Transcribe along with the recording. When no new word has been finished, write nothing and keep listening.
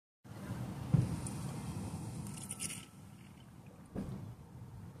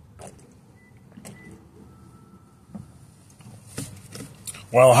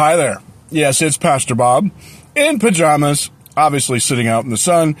Well, hi there. Yes, it's Pastor Bob in pajamas, obviously sitting out in the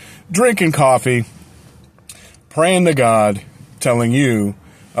sun, drinking coffee, praying to God, telling you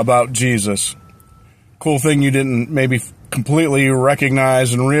about Jesus. Cool thing you didn't maybe completely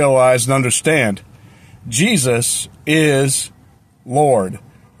recognize and realize and understand. Jesus is Lord.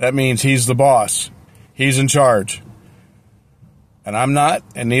 That means he's the boss. He's in charge. And I'm not,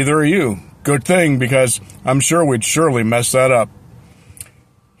 and neither are you. Good thing, because I'm sure we'd surely mess that up.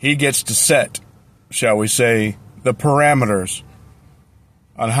 He gets to set, shall we say, the parameters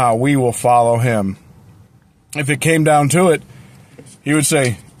on how we will follow him. If it came down to it, he would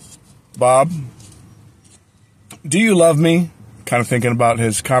say, Bob, do you love me? Kind of thinking about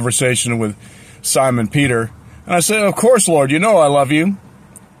his conversation with Simon Peter. And I said, of course, Lord, you know I love you.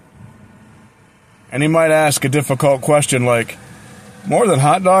 And he might ask a difficult question like, more than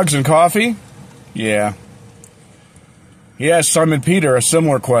hot dogs and coffee? Yeah. He asked Simon Peter a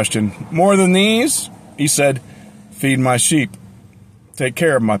similar question. More than these? He said, feed my sheep. Take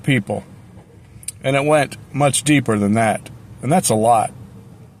care of my people. And it went much deeper than that. And that's a lot.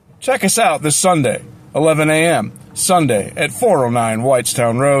 Check us out this Sunday, 11 a.m., Sunday at 409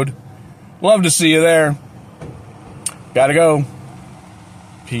 Whitestown Road. Love to see you there. Gotta go.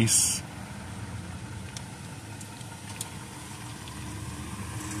 Peace.